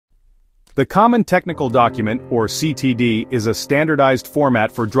The Common Technical Document, or CTD, is a standardized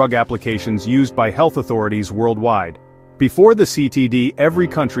format for drug applications used by health authorities worldwide. Before the CTD, every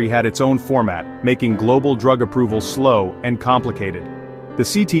country had its own format, making global drug approval slow and complicated. The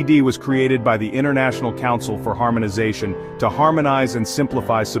CTD was created by the International Council for Harmonization to harmonize and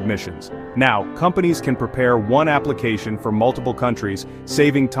simplify submissions. Now, companies can prepare one application for multiple countries,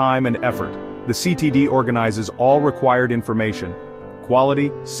 saving time and effort. The CTD organizes all required information,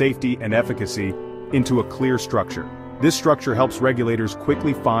 quality, safety, and efficacy, into a clear structure. This structure helps regulators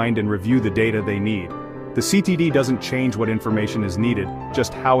quickly find and review the data they need. The CTD doesn't change what information is needed,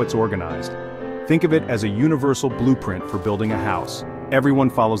 just how it's organized. Think of it as a universal blueprint for building a house.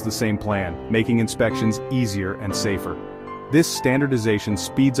 Everyone follows the same plan, making inspections easier and safer. This standardization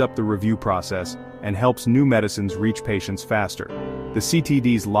speeds up the review process and helps new medicines reach patients faster. The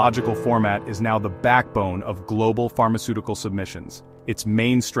CTD's logical format is now the backbone of global pharmaceutical submissions. Its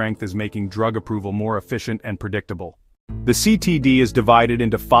main strength is making drug approval more efficient and predictable. The CTD is divided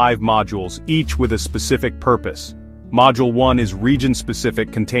into 5 modules, each with a specific purpose. Module 1 is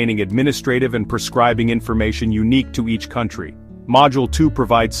region-specific, containing administrative and prescribing information unique to each country. Module 2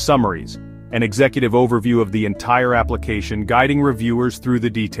 provides summaries, an executive overview of the entire application, guiding reviewers through the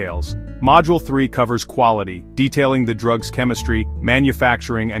details. Module 3 covers quality, detailing the drug's chemistry,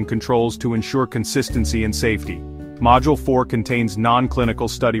 manufacturing, and controls to ensure consistency and safety. Module 4 contains non-clinical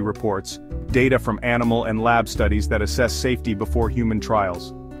study reports, data from animal and lab studies that assess safety before human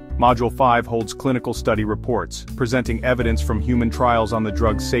trials. Module 5 holds clinical study reports, presenting evidence from human trials on the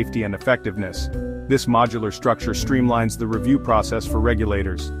drug's safety and effectiveness. This modular structure streamlines the review process for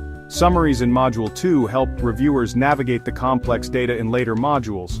regulators. Summaries in Module 2 help reviewers navigate the complex data in later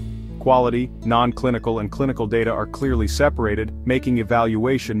modules. Quality, non-clinical, and clinical data are clearly separated, making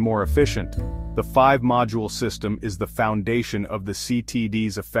evaluation more efficient. The 5-module system is the foundation of the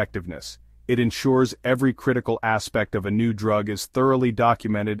CTD's effectiveness. It ensures every critical aspect of a new drug is thoroughly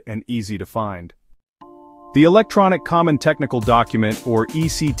documented and easy to find. The Electronic Common Technical Document, or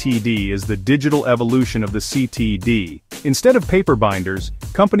eCTD, is the digital evolution of the CTD. Instead of paper binders,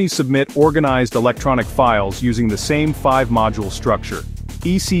 companies submit organized electronic files using the same 5-module structure.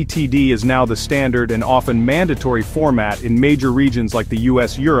 eCTD is now the standard and often mandatory format in major regions like the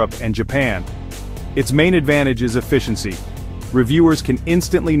US, Europe, and Japan. Its main advantage is efficiency. Reviewers can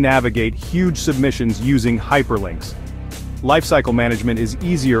instantly navigate huge submissions using hyperlinks. Lifecycle management is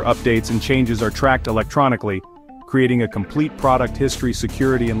easier, updates and changes are tracked electronically, creating a complete product history.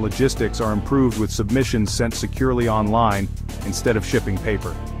 Security and logistics are improved with submissions sent securely online, instead of shipping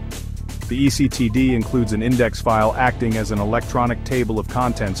paper. The eCTD includes an index file acting as an electronic table of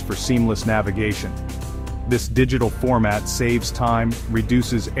contents for seamless navigation. This digital format saves time,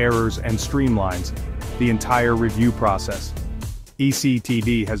 reduces errors and streamlines the entire review process.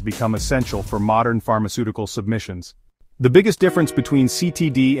 eCTD has become essential for modern pharmaceutical submissions. The biggest difference between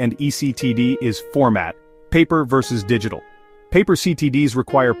CTD and eCTD is format, paper versus digital. Paper CTDs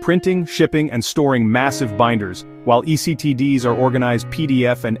require printing, shipping, and storing massive binders, while eCTDs are organized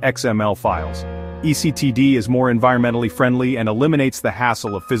PDF and XML files. eCTD is more environmentally friendly and eliminates the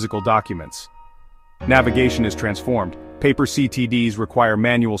hassle of physical documents. Navigation is transformed. Paper CTDs require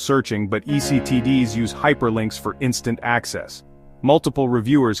manual searching, but eCTDs use hyperlinks for instant access. Multiple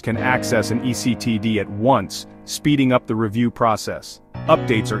reviewers can access an eCTD at once, speeding up the review process.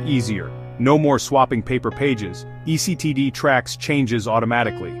 Updates are easier. No more swapping paper pages. eCTD tracks changes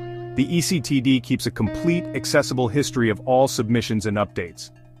automatically. The eCTD keeps a complete, accessible history of all submissions and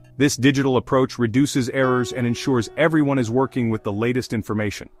updates. This digital approach reduces errors and ensures everyone is working with the latest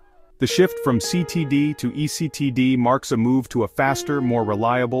information. The shift from CTD to eCTD marks a move to a faster, more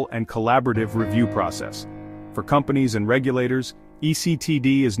reliable, and collaborative review process. For companies and regulators,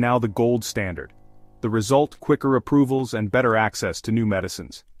 eCTD is now the gold standard. The result: quicker approvals and better access to new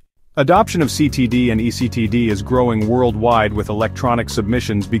medicines. Adoption of CTD and eCTD is growing worldwide, with electronic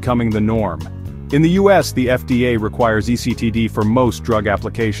submissions becoming the norm. In the US, the FDA requires eCTD for most drug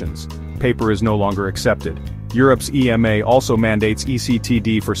applications. Paper is no longer accepted. Europe's EMA also mandates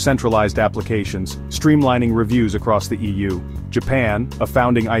eCTD for centralized applications, streamlining reviews across the EU. Japan, a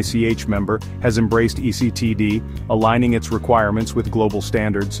founding ICH member, has embraced eCTD, aligning its requirements with global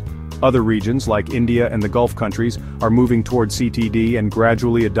standards. Other regions, like India and the Gulf countries, are moving toward CTD and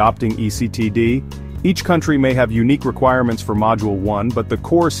gradually adopting eCTD. Each country may have unique requirements for Module 1, but the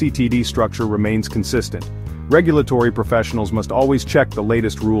core CTD structure remains consistent. Regulatory professionals must always check the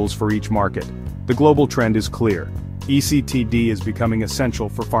latest rules for each market. The global trend is clear. eCTD is becoming essential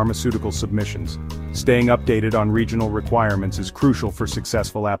for pharmaceutical submissions. Staying updated on regional requirements is crucial for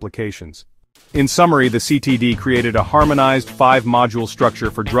successful applications. In summary, the CTD created a harmonized 5-module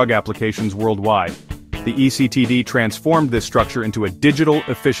structure for drug applications worldwide. The eCTD transformed this structure into a digital,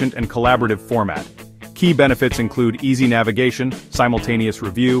 efficient, and collaborative format. Key benefits include easy navigation, simultaneous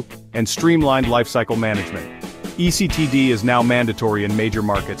review, and streamlined lifecycle management. eCTD is now mandatory in major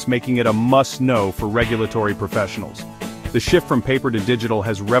markets, making it a must-know for regulatory professionals. The shift from paper to digital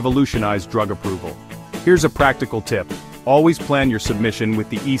has revolutionized drug approval. Here's a practical tip. Always plan your submission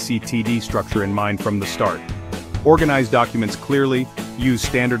with the eCTD structure in mind from the start. Organize documents clearly, use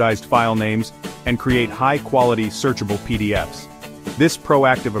standardized file names, and create high-quality, searchable PDFs. This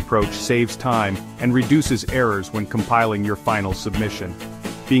proactive approach saves time and reduces errors when compiling your final submission.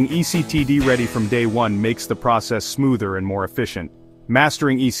 Being eCTD ready from day one makes the process smoother and more efficient.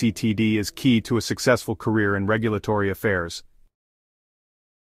 Mastering eCTD is key to a successful career in regulatory affairs.